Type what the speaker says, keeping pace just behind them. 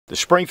The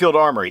Springfield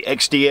Armory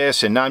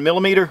XDS in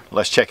 9mm,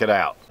 let's check it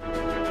out.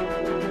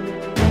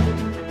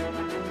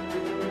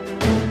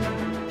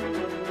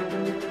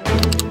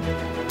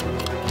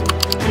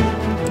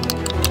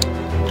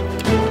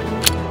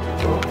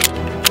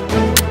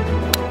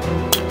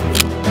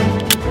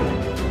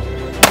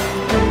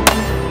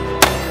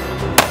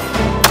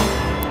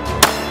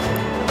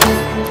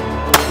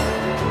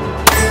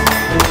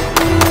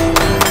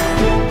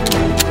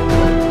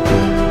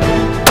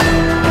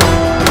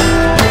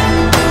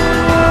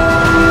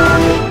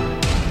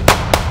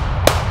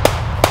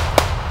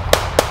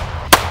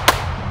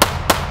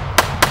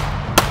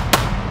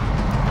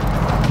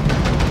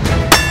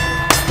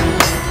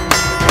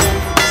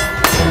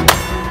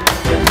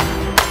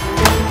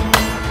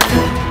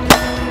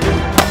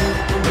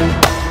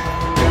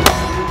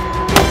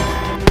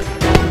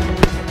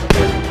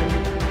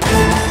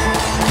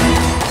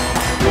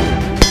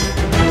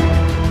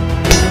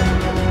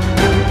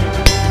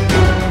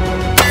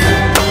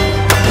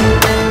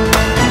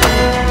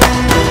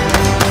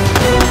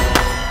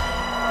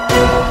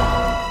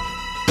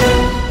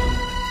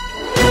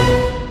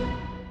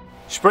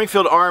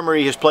 Springfield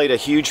Armory has played a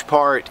huge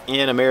part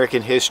in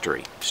American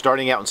history.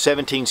 Starting out in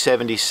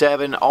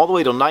 1777 all the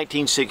way to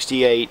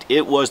 1968,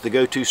 it was the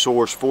go-to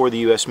source for the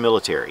U.S.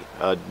 military.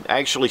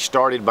 Actually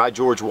started by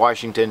George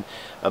Washington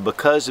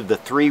because of the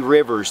three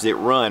rivers that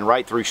run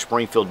right through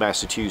Springfield,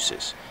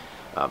 Massachusetts.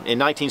 In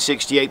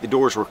 1968 the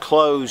doors were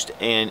closed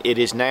and it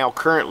is now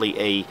currently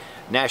a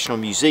national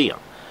museum.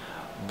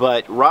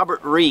 But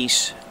Robert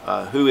Reese,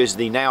 who is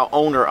the now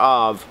owner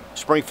of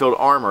Springfield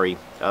Armory,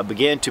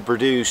 began to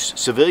produce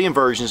civilian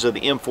versions of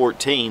the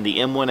M14, the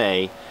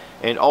M1A,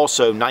 and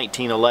also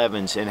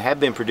 1911s, and have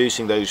been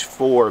producing those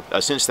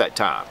since that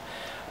time.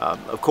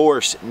 Of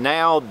course,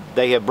 now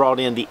they have brought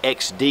in the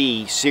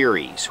XD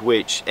series,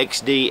 which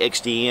XD,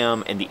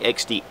 XDM, and the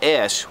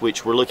XDS,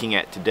 which we're looking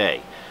at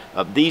today.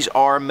 These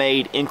are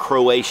made in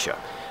Croatia.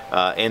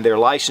 And they're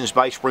licensed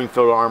by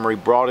Springfield Armory,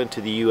 brought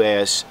into the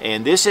U.S.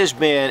 And this has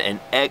been an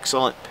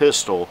excellent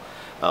pistol,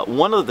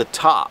 one of the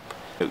top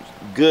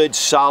good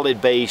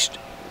solid-based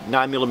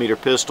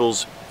 9mm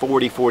pistols,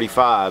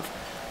 40-45,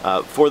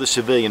 for the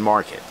civilian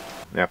market.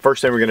 Now,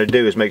 first thing we're going to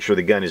do is make sure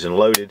the gun isn't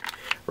loaded,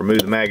 remove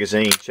the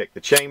magazine, check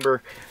the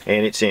chamber,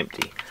 and it's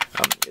empty.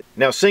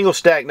 Now, single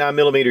stack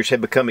 9mm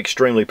have become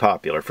extremely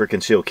popular for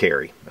concealed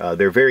carry.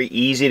 They're very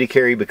easy to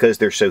carry because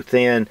they're so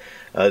thin.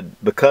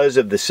 Because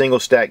of the single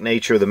stack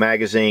nature of the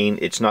magazine,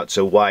 it's not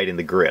so wide in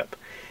the grip.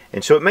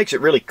 And so it makes it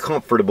really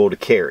comfortable to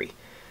carry.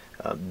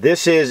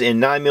 This is in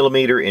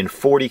 9mm in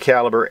 40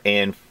 caliber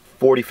and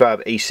 45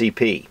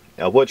 ACP.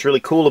 What's really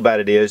cool about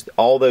it is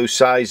all those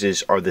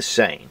sizes are the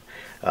same.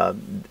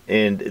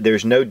 And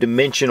there's no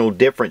dimensional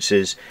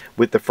differences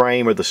with the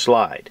frame or the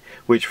slide,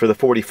 which for the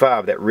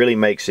 45 that really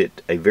makes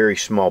it a very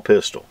small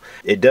pistol.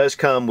 It does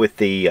come with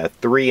the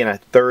 3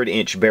 1/3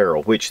 inch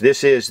barrel, which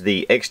this is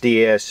the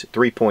XDS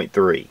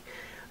 3.3.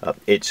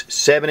 It's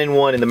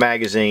 7-in-1 in the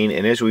magazine,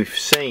 and as we've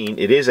seen,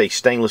 it is a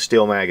stainless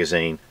steel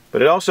magazine,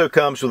 but it also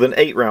comes with an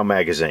 8-round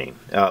magazine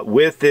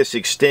with this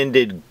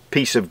extended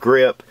piece of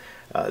grip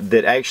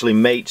that actually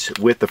mates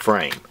with the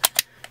frame.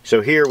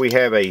 So here we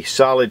have a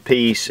solid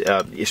piece,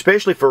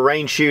 especially for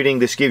range shooting.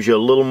 This gives you a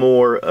little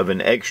more of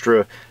an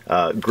extra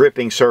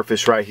gripping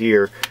surface right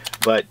here.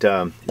 But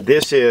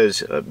this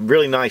is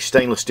really nice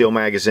stainless steel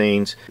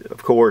magazines.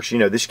 Of course, you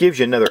know, this gives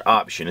you another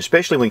option,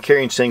 especially when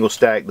carrying single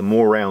stack. The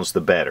more rounds,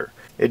 the better.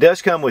 It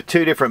does come with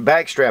 2 different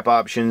backstrap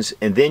options,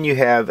 and then you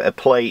have a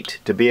plate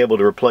to be able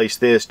to replace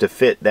this to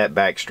fit that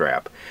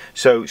backstrap.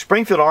 So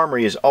Springfield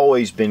Armory has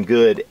always been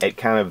good at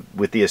kind of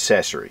with the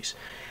accessories.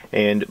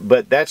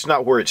 But that's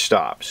not where it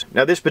stops.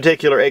 Now, this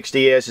particular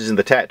XDS is in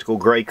the tactical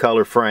gray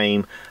color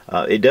frame.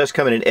 It does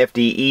come in an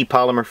FDE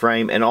polymer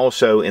frame and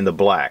also in the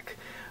black.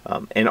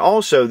 And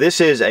also, this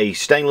is a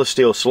stainless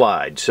steel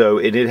slide, so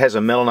it has a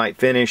melanite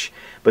finish,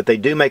 but they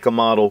do make a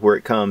model where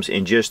it comes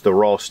in just the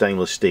raw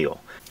stainless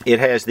steel. It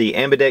has the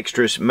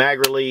ambidextrous mag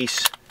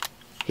release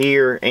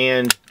here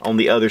and on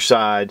the other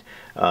side.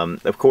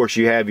 Of course,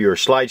 you have your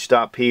slide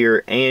stop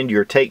here and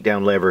your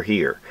takedown lever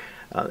here.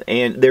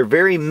 And they're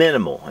very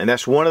minimal, and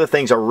that's one of the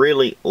things I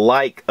really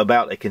like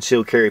about a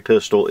concealed carry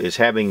pistol, is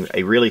having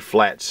a really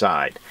flat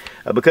side,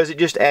 because it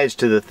just adds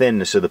to the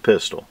thinness of the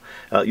pistol.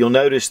 You'll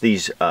notice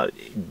these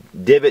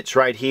divots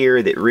right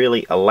here that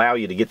really allow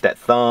you to get that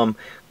thumb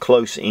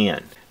close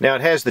in. Now,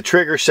 it has the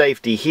trigger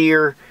safety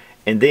here,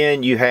 and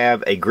then you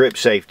have a grip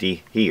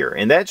safety here,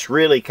 and that's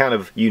really kind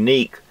of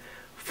unique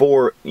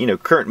for, you know,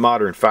 current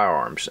modern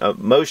firearms.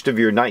 Most of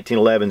your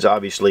 1911s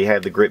obviously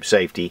have the grip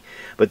safety,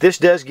 but this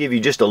does give you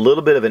just a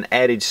little bit of an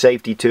added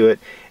safety to it.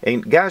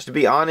 And guys, to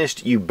be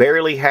honest, you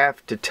barely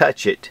have to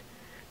touch it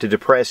to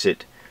depress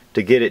it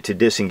to get it to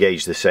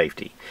disengage the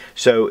safety.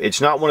 So it's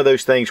not one of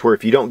those things where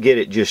if you don't get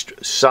it just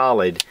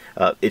solid,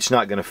 it's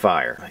not going to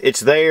fire.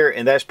 It's there,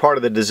 and that's part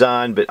of the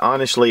design, but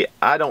honestly,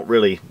 I don't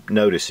really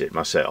notice it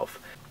myself.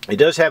 It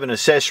does have an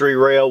accessory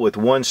rail with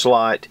 1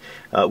 slot,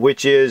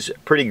 which is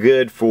pretty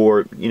good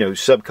for, you know,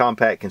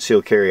 subcompact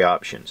concealed carry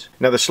options.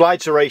 Now, the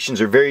slide serrations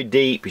are very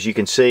deep, as you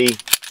can see.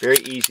 very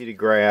easy to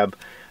grab,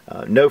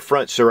 no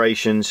front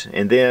serrations.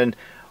 And then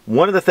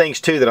one of the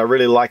things too that I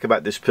really like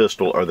about this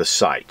pistol are the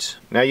sights.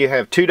 Now you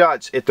have 2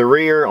 dots at the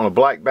rear on a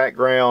black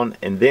background,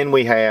 and then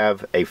we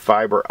have a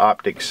fiber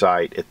optic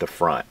sight at the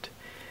front.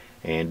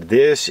 And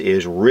this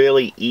is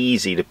really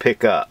easy to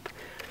pick up.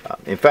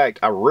 In fact,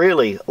 I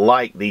really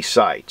like these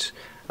sights.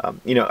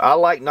 You know, I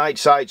like night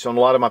sights on a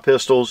lot of my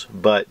pistols,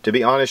 but to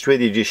be honest with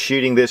you, just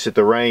shooting this at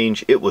the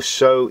range, it was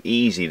so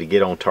easy to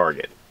get on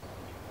target.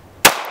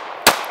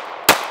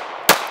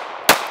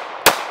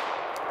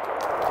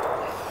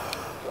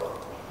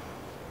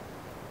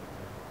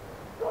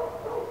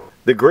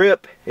 The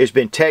grip has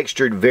been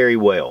textured very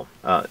well.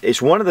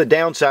 It's one of the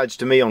downsides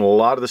to me on a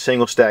lot of the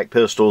single stack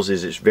pistols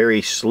is it's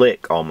very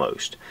slick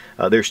almost.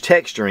 There's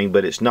texturing,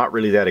 but it's not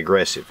really that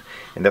aggressive.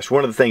 And that's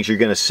one of the things you're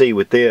going to see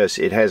with this.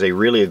 It has a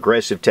really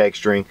aggressive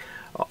texturing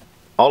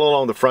all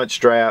along the front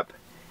strap,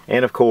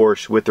 and of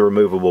course with the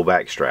removable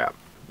back strap.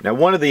 Now,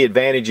 one of the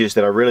advantages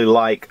that I really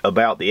like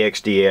about the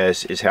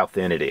XDS is how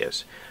thin it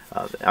is.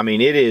 I mean,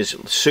 it is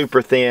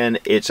super thin.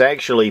 It's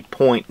actually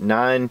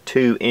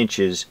 0.92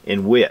 inches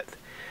in width.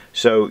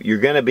 So you're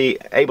going to be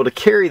able to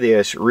carry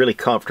this really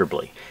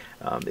comfortably.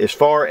 As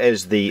far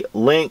as the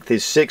length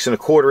is 6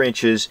 1/4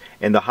 inches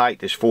and the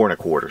height is 4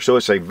 1/4. So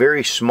it's a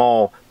very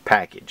small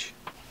package.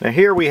 Now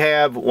here we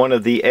have one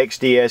of the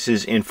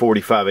XDS's in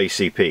 45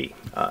 ACP.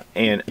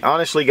 And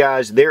honestly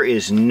guys, there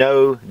is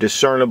no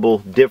discernible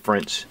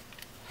difference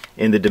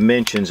in the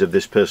dimensions of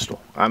this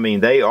pistol. I mean,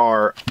 they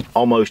are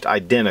almost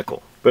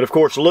identical. But of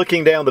course,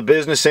 looking down the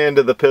business end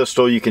of the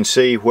pistol, you can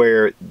see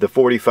where the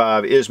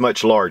 45 is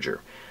much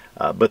larger.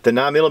 But the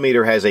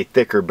 9mm has a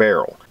thicker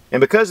barrel. And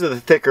because of the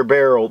thicker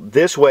barrel,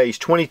 this weighs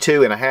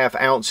 22.5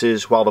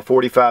 ounces while the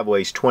 45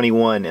 weighs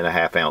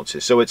 21.5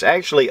 ounces. So it's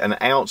actually an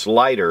ounce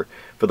lighter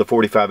for the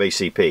 45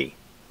 ACP.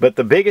 But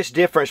the biggest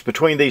difference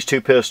between these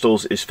two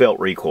pistols is felt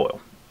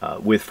recoil.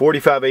 With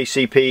 45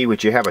 ACP,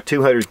 which you have a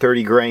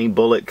 230 grain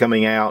bullet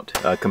coming out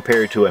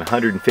compared to a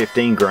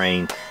 115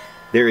 grain,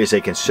 there is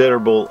a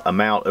considerable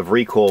amount of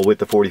recoil with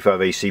the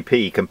 45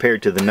 ACP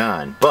compared to the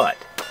 9. But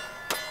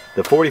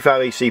the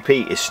 45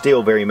 ACP is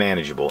still very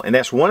manageable, and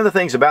that's one of the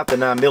things about the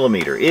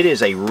 9mm. It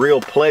is a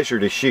real pleasure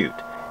to shoot,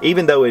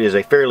 even though it is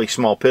a fairly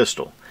small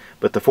pistol.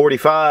 But the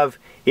 45,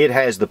 it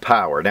has the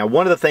power. Now,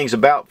 one of the things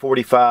about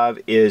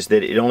 45 is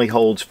that it only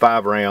holds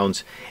 5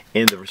 rounds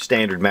in the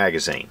standard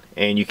magazine,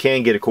 and you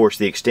can get, of course,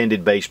 the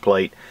extended base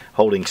plate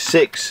holding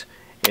 6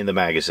 in the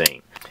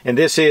magazine. And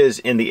this is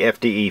in the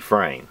FDE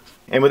frame.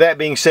 And with that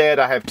being said,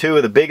 I have 2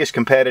 of the biggest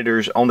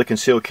competitors on the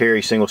concealed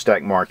carry single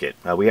stack market.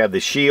 We have the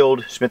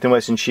Shield, Smith &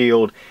 Wesson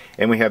Shield,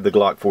 and we have the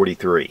Glock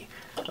 43.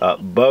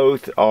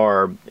 Both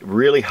are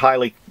really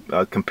highly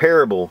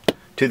comparable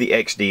to the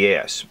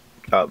XDS.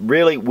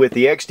 Really, with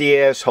the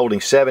XDS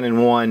holding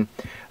 7-in-1,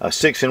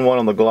 6-in-1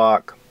 on the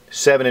Glock,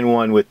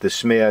 7-in-1 with the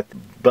Smith,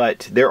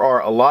 but there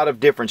are a lot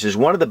of differences.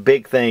 One of the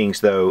big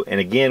things though,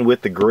 and again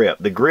with the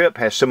grip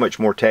has so much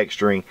more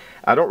texturing.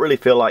 I don't really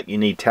feel like you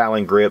need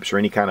Talon grips or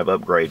any kind of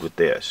upgrade with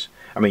this.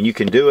 I mean, you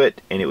can do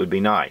it and it would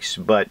be nice,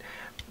 but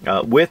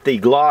with the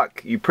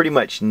Glock you pretty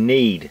much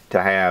need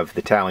to have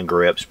the Talon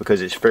grips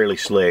because it's fairly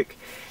slick.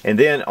 And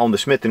then on the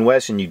Smith &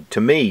 Wesson,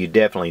 to me, you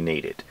definitely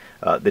need it.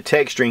 The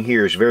texturing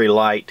here is very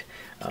light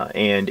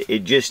and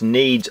it just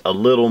needs a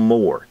little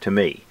more to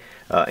me.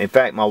 In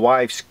fact, my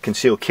wife's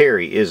concealed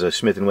carry is a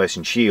Smith &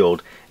 Wesson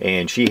Shield,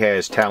 and she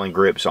has Talon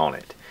grips on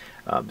it.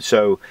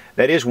 So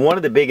that is one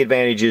of the big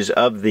advantages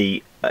of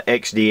the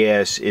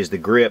XDS, is the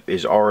grip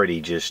is already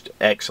just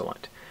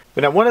excellent.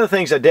 But now, one of the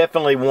things I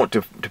definitely want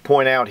to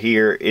point out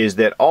here is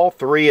that all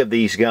 3 of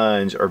these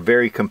guns are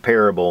very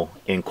comparable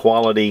in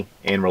quality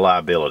and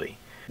reliability.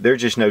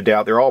 There's just no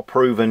doubt. They're all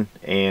proven,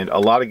 and a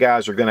lot of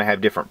guys are going to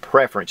have different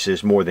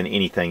preferences more than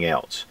anything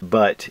else.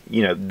 But,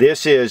 you know,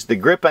 the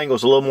grip angle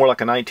is a little more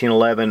like a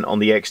 1911 on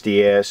the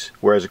XDS,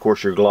 whereas, of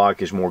course, your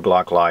Glock is more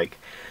Glock-like.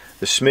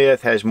 The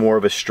Smith has more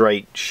of a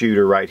straight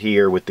shooter right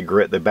here with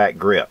the back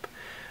grip.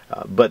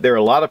 But there are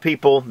a lot of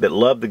people that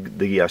love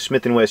the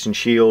Smith & Wesson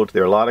Shield.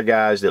 There are a lot of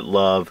guys that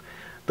love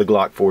the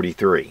Glock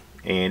 43.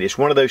 And it's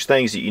one of those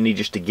things that you need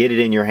just to get it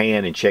in your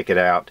hand and check it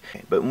out.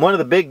 But one of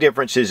the big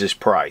differences is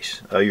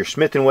price. Your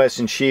Smith &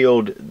 Wesson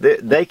Shield,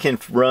 they can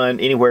run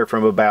anywhere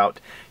from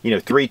about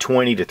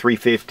 $320 to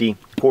 $350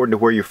 according to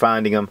where you're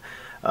finding them.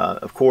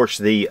 Of course,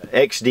 the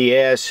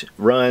XDS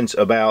runs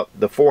about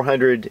the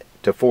 $400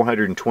 to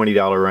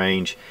 $420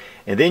 range,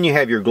 and then you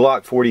have your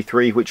Glock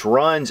 43, which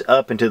runs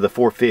up into the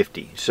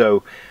 $450.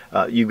 So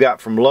you've got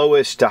from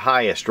lowest to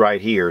highest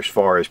right here as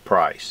far as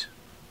price.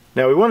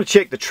 Now we want to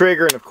check the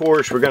trigger, and of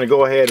course we're going to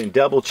go ahead and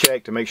double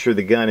check to make sure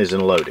the gun isn't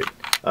loaded.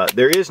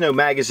 There is no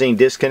magazine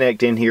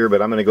disconnect in here,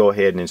 but I'm going to go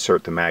ahead and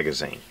insert the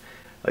magazine.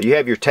 You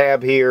have your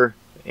tab here,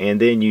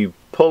 and then you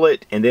pull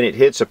it, and then it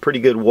hits a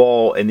pretty good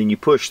wall, and then you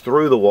push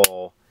through the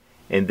wall,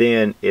 and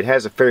then it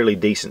has a fairly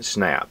decent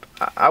snap.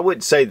 I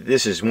wouldn't say that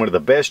this is one of the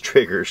best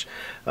triggers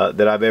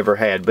that I've ever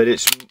had, but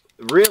it's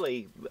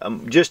really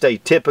just a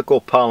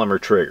typical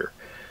polymer trigger.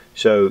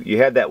 So you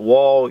have that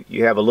wall,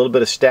 you have a little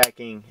bit of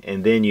stacking,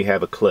 and then you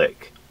have a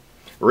click.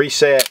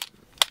 reset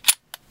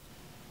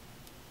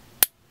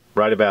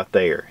right about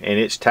there, and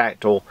it's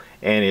tactile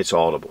and it's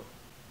audible.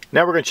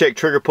 Now we're going to check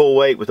trigger pull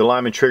weight with the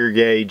Lyman trigger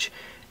gauge.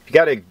 You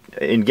got to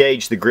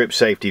engage the grip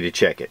safety to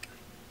check it.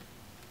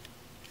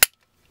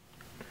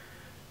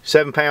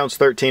 7 pounds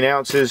 13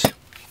 ounces.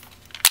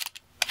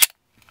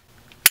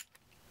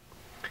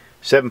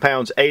 7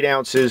 pounds 8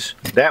 ounces.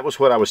 That was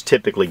what I was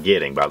typically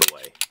getting, by the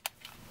way.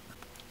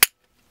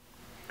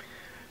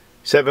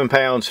 7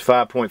 pounds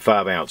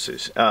 5.5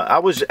 ounces.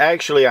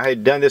 I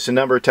had done this a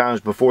number of times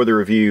before the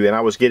review, and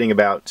I was getting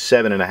about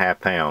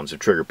 7.5 pounds of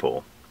trigger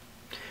pull.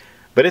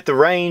 But at the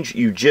range,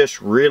 you just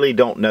really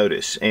don't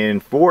notice.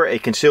 And for a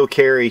concealed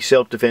carry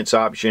self-defense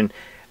option,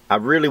 I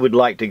really would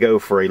like to go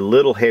for a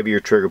little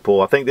heavier trigger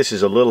pull. I think this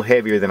is a little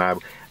heavier than I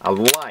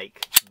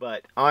like,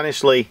 but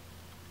honestly,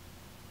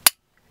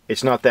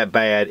 it's not that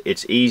bad.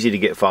 It's easy to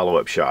get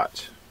follow-up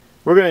shots.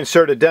 We're going to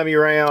insert a dummy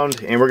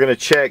round, and we're going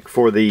to check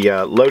for the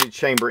loaded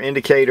chamber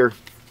indicator.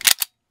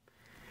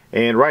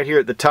 And right here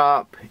at the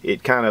top,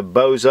 it kind of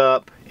bows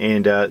up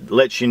and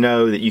lets you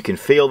know that you can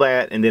feel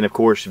that, and then of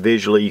course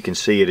visually you can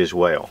see it as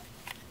well.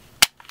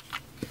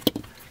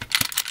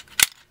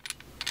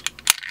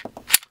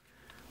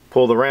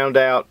 Pull the round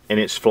out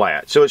and it's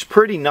flat. So it's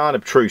pretty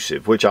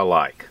non-obtrusive, which I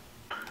like.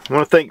 I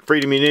want to thank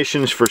Freedom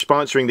Munitions for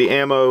sponsoring the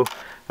ammo,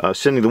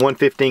 sending the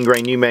 115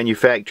 grain new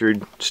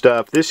manufactured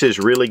stuff. This is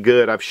really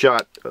good. I've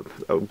shot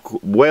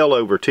well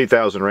over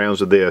 2,000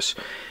 rounds of this.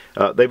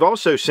 They've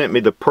also sent me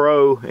the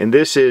Pro, and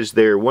this is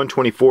their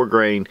 124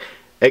 grain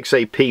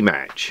XAP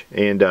match.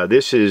 And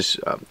this is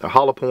a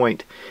hollow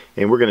point,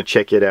 and we're going to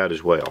check it out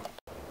as well.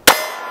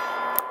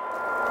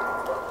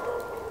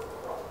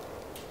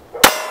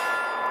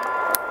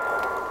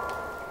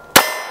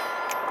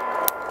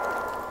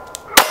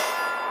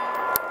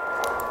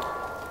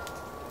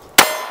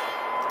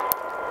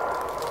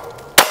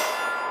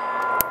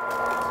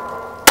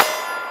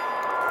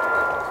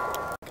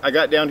 I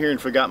got down here and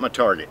forgot my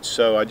target,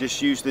 so I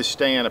just used this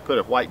stand. I put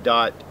a white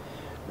dot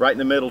right in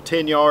the middle,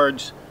 10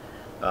 yards,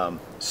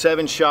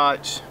 7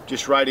 shots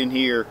just right in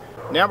here.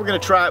 Now we're going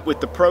to try it with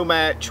the Pro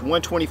Match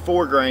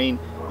 124 grain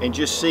and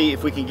just see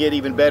if we can get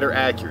even better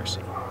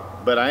accuracy.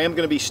 But I am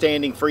going to be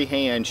standing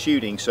freehand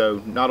shooting,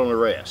 so not on the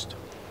rest.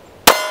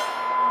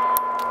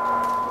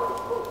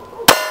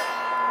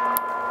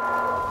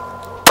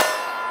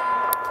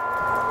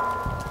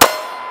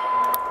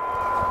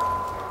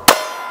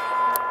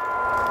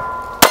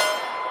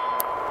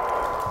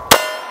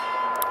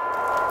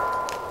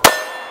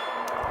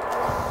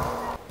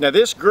 Now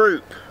this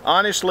group,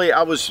 honestly,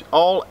 I was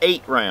all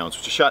 8 rounds,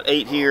 which I shot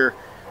 8 here.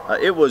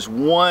 It was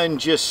one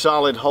just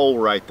solid hole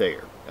right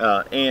there.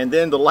 And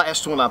then the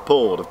last one I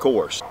pulled, of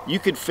course. You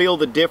could feel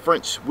the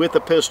difference with the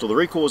pistol. The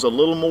recoil was a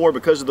little more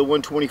because of the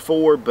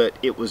 124, but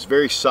it was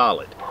very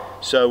solid.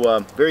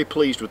 So very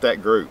pleased with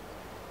that group,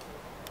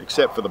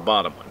 except for the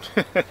bottom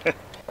one.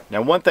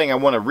 Now one thing I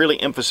want to really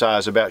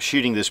emphasize about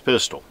shooting this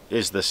pistol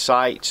is the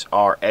sights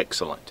are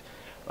excellent.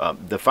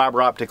 The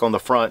fiber optic on the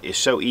front is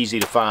so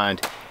easy to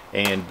find,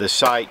 and the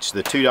sights,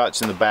 the 2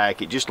 dots in the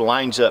back, it just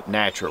lines up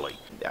naturally.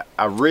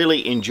 I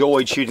really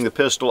enjoyed shooting the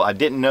pistol. I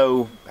didn't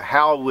know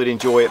how I would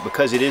enjoy it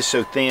because it is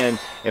so thin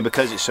and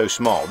because it's so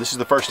small. This is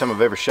the first time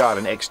I've ever shot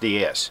an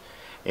XDS.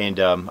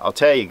 And I'll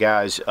tell you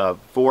guys,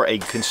 for a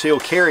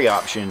concealed carry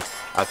option,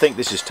 I think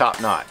this is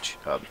top notch.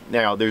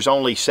 Now there's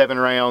only 7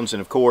 rounds, and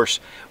of course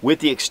with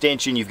the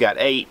extension you've got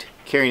 8,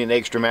 carrying an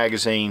extra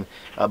magazine,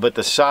 but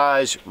the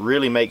size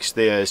really makes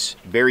this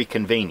very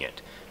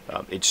convenient.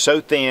 It's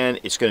so thin,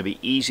 it's going to be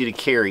easy to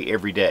carry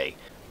every day.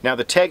 Now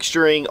the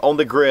texturing on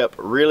the grip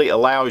really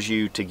allows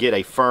you to get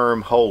a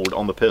firm hold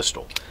on the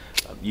pistol.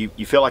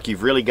 You feel like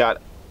you've really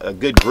got a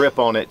good grip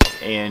on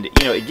it, and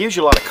you know, it gives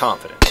you a lot of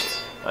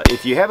confidence.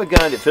 If you have a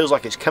gun that feels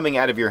like it's coming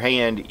out of your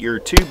hand, you're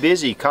too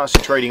busy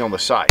concentrating on the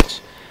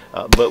sights.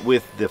 But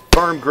with the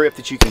firm grip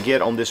that you can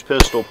get on this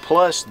pistol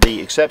plus the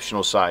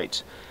exceptional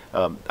sights,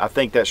 I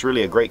think that's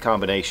really a great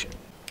combination.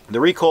 The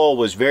recoil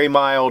was very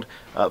mild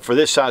for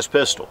this size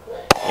pistol,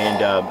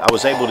 and I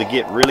was able to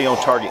get really on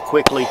target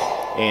quickly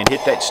and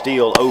hit that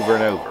steel over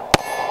and over.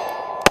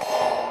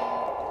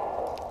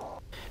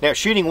 Now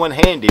shooting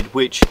one-handed,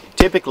 which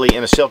typically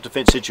in a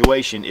self-defense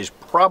situation is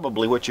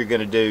probably what you're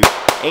going to do,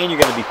 and you're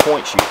going to be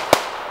point shooting,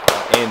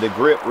 and the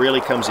grip really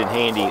comes in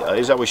handy.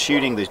 As I was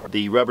shooting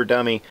the rubber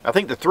dummy, I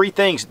think the 3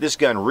 things that this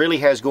gun really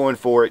has going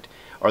for it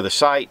are the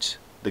sights,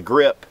 the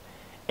grip,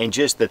 and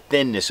just the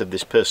thinness of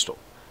this pistol.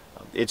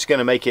 It's going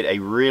to make it a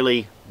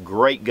really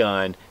great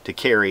gun to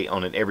carry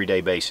on an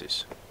everyday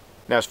basis.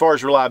 Now as far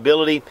as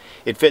reliability,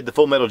 it fed the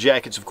full metal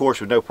jackets, of course,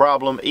 with no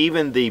problem.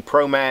 Even the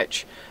Pro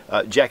Match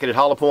jacketed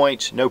hollow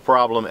points, no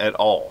problem at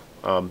all.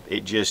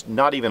 It just,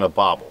 not even a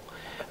bobble.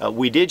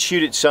 We did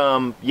shoot it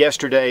some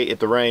yesterday at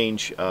the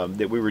range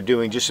that we were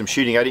doing just some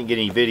shooting. I didn't get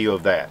any video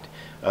of that.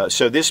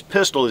 So this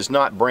pistol is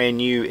not brand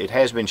new. It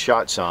has been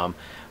shot some,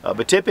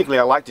 but typically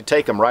I like to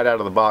take them right out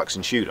of the box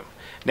and shoot them.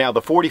 Now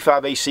the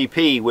 45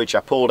 ACP, which I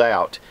pulled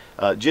out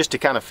just to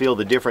kind of feel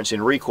the difference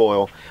in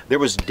recoil, there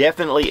was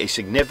definitely a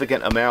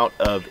significant amount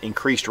of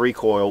increased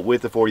recoil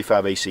with the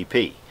 45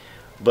 ACP.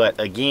 But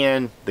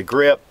again, the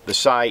grip, the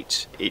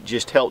sights, it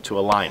just helped to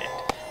align it.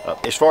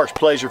 As far as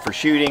pleasure for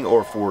shooting,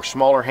 or for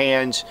smaller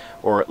hands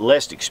or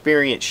less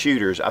experienced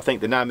shooters, I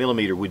think the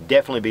 9mm would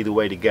definitely be the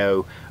way to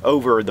go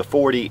over the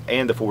 40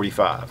 and the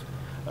 45.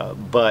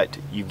 But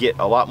you get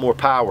a lot more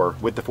power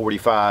with the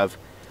 45,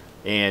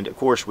 and of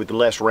course with the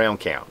less round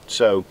count.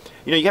 So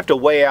you have to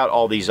weigh out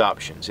all these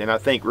options, and I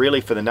think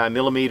really for the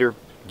 9mm,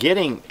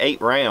 getting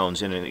 8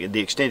 rounds in the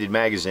extended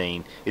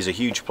magazine is a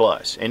huge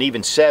plus, and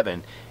even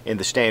 7 in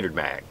the standard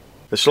mag.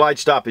 The slide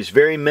stop is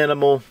very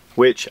minimal,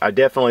 which I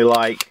definitely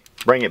like.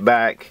 Bring it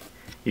back,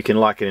 you can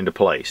lock it into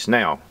place.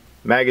 Now,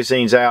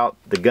 magazine's out,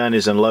 the gun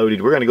is unloaded.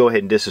 We're going to go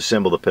ahead and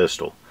disassemble the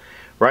pistol.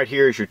 Right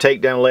here is your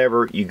takedown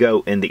lever. You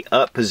go in the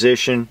up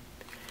position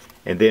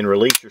and then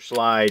release your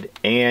slide,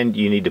 and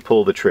you need to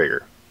pull the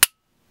trigger.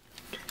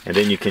 And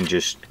then you can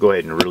just go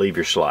ahead and relieve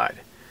your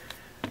slide.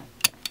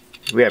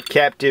 We have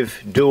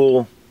captive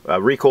dual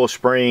recoil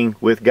spring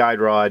with guide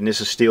rod, and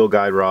this is steel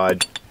guide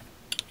rod.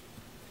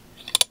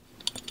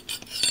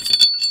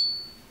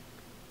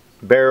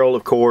 Barrel,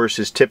 of course,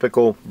 is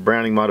typical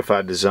Browning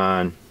modified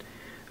design.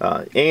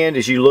 And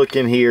as you look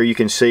in here, you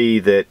can see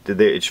that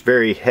it's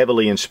very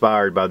heavily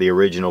inspired by the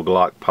original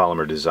Glock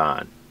polymer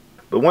design.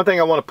 But one thing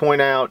I want to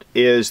point out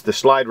is the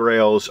slide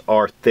rails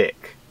are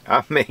thick.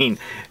 I mean,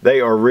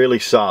 they are really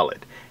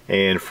solid,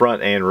 and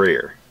front and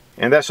rear.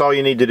 And that's all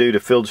you need to do to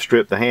field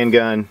strip the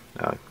handgun.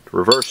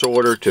 Reverse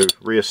order to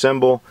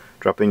reassemble.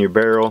 Drop in your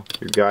barrel,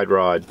 your guide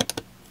rod.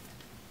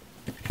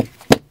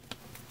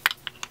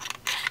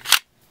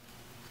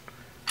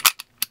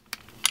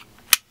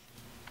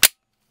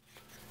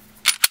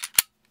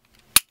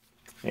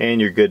 And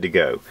you're good to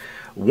go.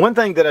 One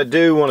thing that I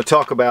do want to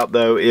talk about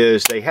though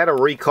is they had a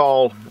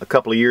recall a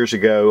couple of years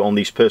ago on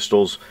these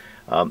pistols.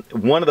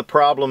 One of the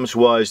problems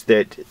was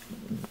that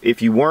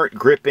if you weren't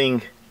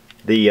gripping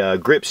the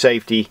grip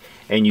safety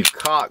and you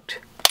cocked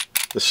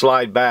the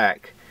slide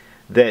back,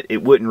 that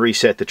it wouldn't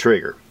reset the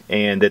trigger,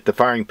 and that the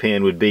firing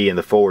pin would be in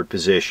the forward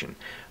position,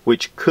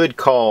 which could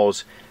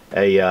cause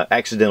a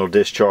accidental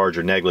discharge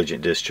or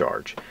negligent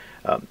discharge.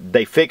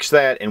 They fixed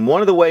that, and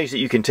one of the ways that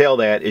you can tell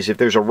that is if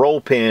there's a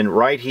roll pin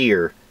right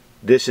here.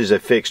 This is a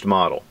fixed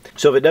model.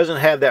 So if it doesn't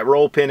have that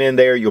roll pin in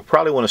there, you'll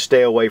probably want to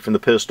stay away from the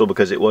pistol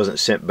because it wasn't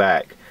sent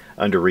back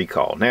under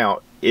recall.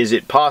 Now, is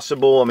it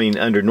possible, I mean,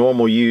 under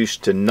normal use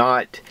to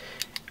not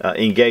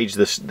engage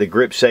the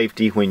grip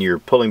safety when you're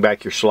pulling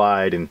back your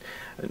slide? And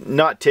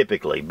not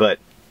typically, but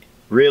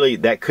really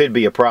that could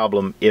be a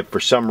problem if for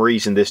some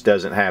reason this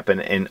doesn't happen.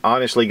 And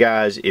honestly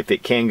guys, if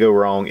it can go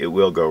wrong, it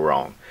will go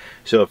wrong.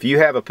 So if you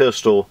have a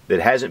pistol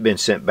that hasn't been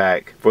sent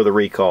back for the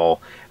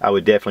recall, I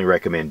would definitely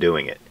recommend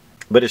doing it.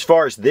 But as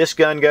far as this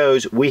gun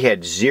goes, we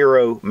had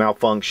 0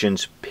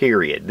 malfunctions,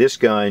 period. This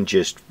gun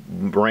just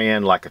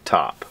ran like a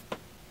top.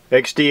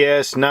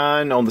 XDS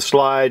 9 on the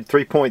slide,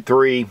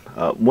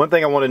 3.3. One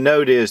thing I want to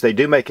note is they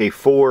do make a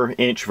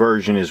 4-inch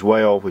version as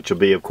well, which will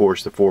be, of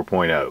course, the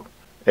 4.0.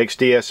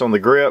 XDS on the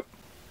grip,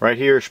 right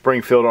here,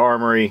 Springfield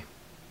Armory,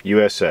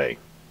 USA.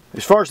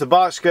 As far as the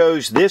box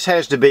goes, this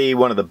has to be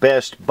one of the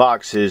best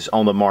boxes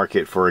on the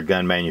market for a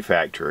gun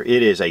manufacturer.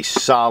 It is a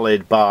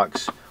solid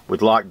box with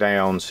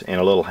lockdowns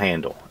and a little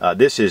handle.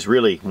 This is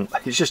really,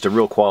 it's just a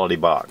real quality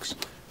box.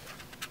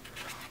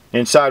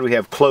 Inside we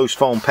have closed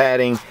foam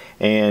padding,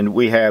 and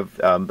we have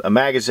a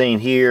magazine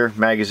here.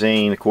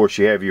 Magazine, of course,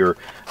 you have your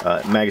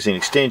magazine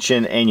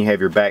extension, and you have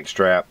your back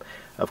strap.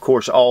 Of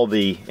course, all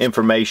the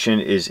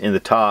information is in the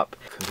top.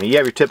 You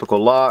have your typical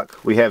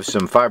lock. We have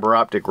some fiber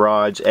optic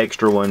rods,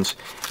 extra ones,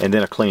 and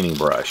then a cleaning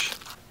brush.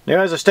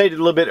 Now, as I stated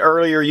a little bit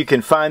earlier, you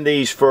can find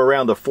these for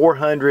around the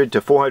 $400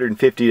 to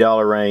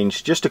 $450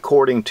 range, just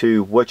according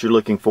to what you're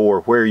looking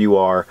for, where you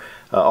are.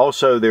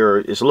 Also,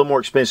 it's a little more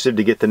expensive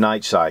to get the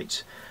night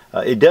sights.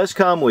 It does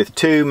come with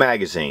 2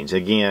 magazines,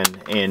 again,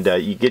 and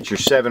you get your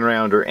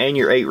 7-rounder and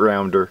your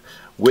 8-rounder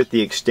with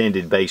the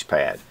extended base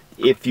pad.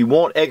 If you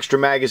want extra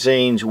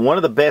magazines, one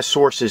of the best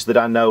sources that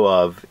I know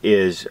of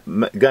is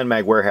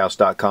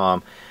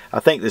gunmagwarehouse.com. I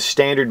think the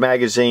standard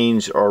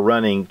magazines are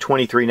running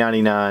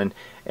 $23.99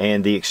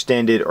 and the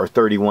extended are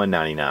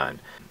 $31.99.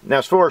 Now,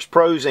 as far as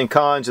pros and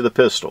cons of the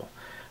pistol,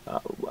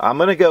 I'm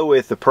going to go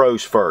with the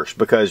pros first,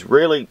 because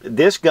really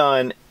this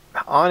gun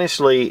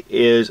honestly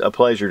is a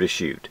pleasure to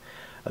shoot.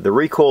 The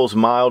recoil's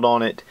mild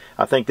on it.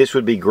 I think this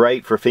would be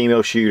great for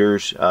female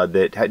shooters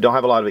that don't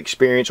have a lot of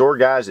experience, or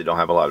guys that don't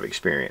have a lot of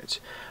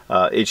experience.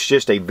 It's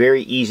just a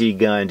very easy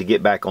gun to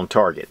get back on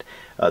target.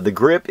 The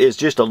grip is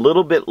just a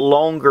little bit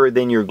longer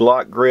than your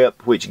Glock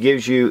grip, which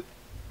gives you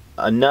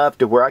enough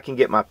to where I can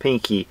get my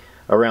pinky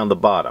around the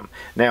bottom.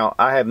 Now,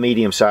 I have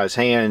medium-sized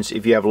hands.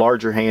 If you have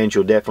larger hands,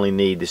 you'll definitely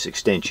need this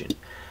extension.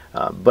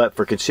 But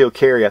for concealed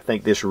carry, I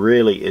think this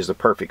really is the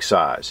perfect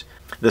size.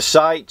 The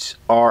sights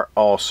are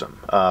awesome.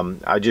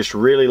 I just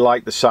really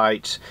like the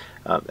sights.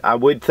 I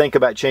would think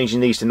about changing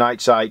these to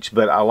night sights,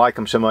 but I like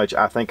them so much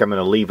I think I'm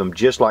going to leave them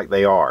just like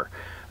they are.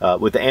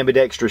 With the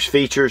ambidextrous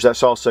features,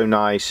 that's also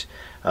nice.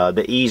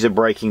 The ease of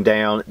breaking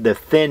down, the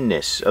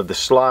thinness of the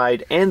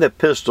slide and the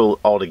pistol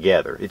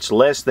altogether. It's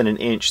less than an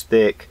inch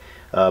thick,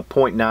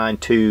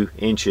 0.92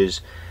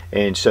 inches,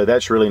 and so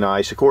that's really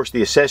nice. Of course,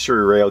 the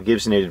accessory rail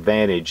gives an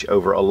advantage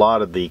over a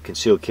lot of the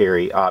concealed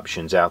carry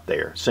options out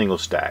there, single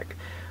stack.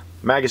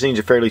 Magazines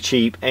are fairly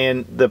cheap,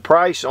 and the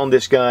price on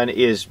this gun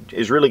is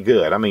really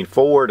good. I mean,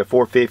 $400 to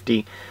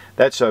 $450,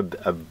 that's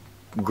a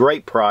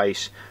great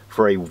price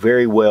for a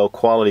very well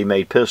quality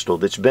made pistol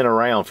that's been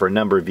around for a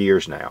number of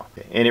years now.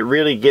 And it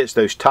really gets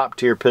those top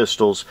tier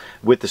pistols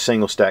with the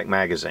single stack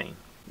magazine.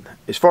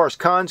 As far as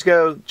cons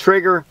go,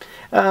 trigger,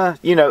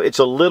 you know, it's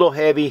a little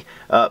heavy,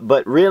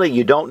 but really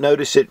you don't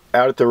notice it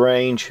out at the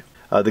range.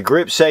 The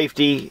grip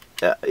safety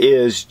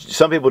is,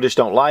 some people just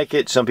don't like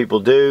it, some people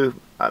do.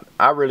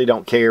 I really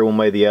don't care one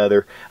way or the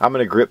other. I'm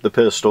going to grip the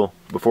pistol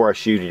before I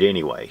shoot it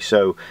anyway.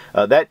 So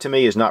that to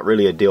me is not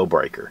really a deal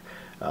breaker.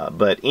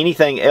 But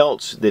anything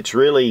else that's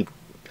really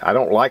I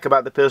don't like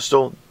about the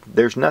pistol,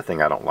 there's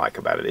nothing I don't like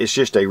about it. It's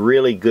just a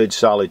really good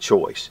solid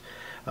choice.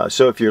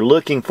 So if you're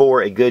looking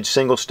for a good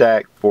single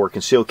stack for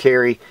concealed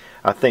carry,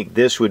 I think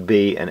this would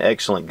be an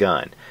excellent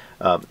gun.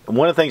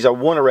 One of the things I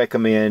want to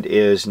recommend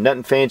is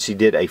Nothing Fancy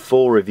did a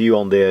full review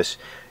on this,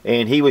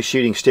 and he was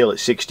shooting still at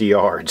 60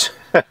 yards.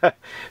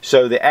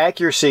 So the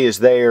accuracy is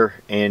there,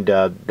 and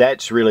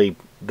that's really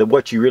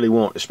what you really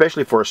want,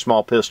 especially for a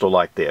small pistol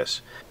like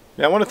this.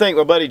 Now I want to thank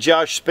my buddy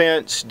Josh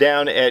Spence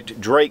down at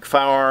Drake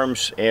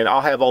Firearms, and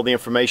I'll have all the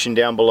information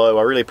down below.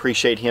 I really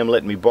appreciate him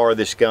letting me borrow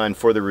this gun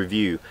for the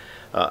review.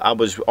 I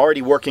was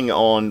already working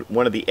on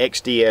one of the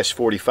XDS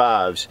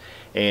 45s,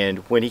 and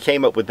when he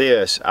came up with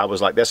this, I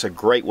was like, that's a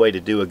great way to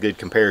do a good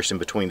comparison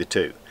between the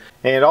two.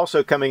 And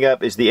also coming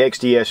up is the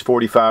XDS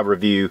 45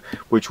 review,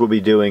 which we'll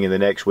be doing in the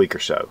next week or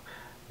so.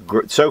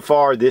 So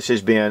far, this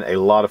has been a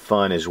lot of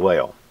fun as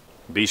well.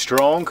 Be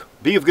strong,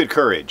 be of good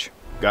courage.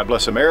 God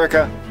bless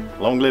America.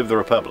 Long live the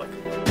Republic.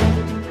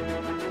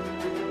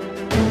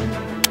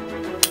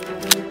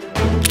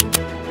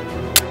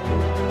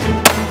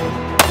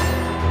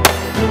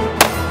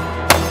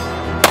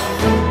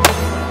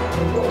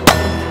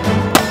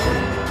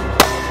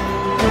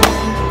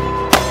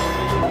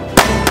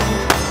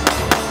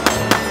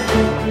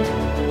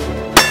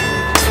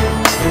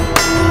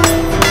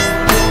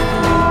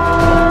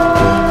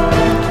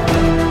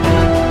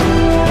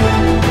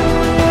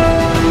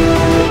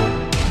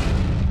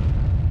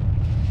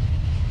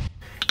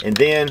 And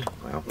then,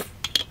 well,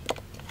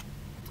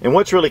 and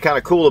what's really kind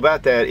of cool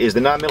about that is the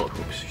 9mm.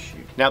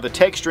 Now the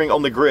texturing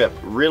on the grip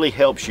really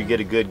helps you get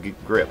a good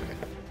grip.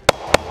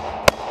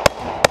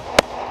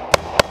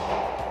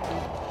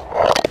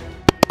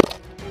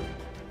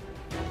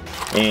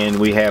 And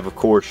we have, of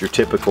course, your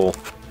typical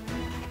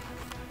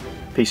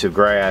piece of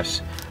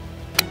grass.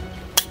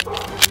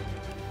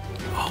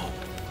 Oh.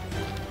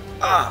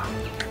 Ah.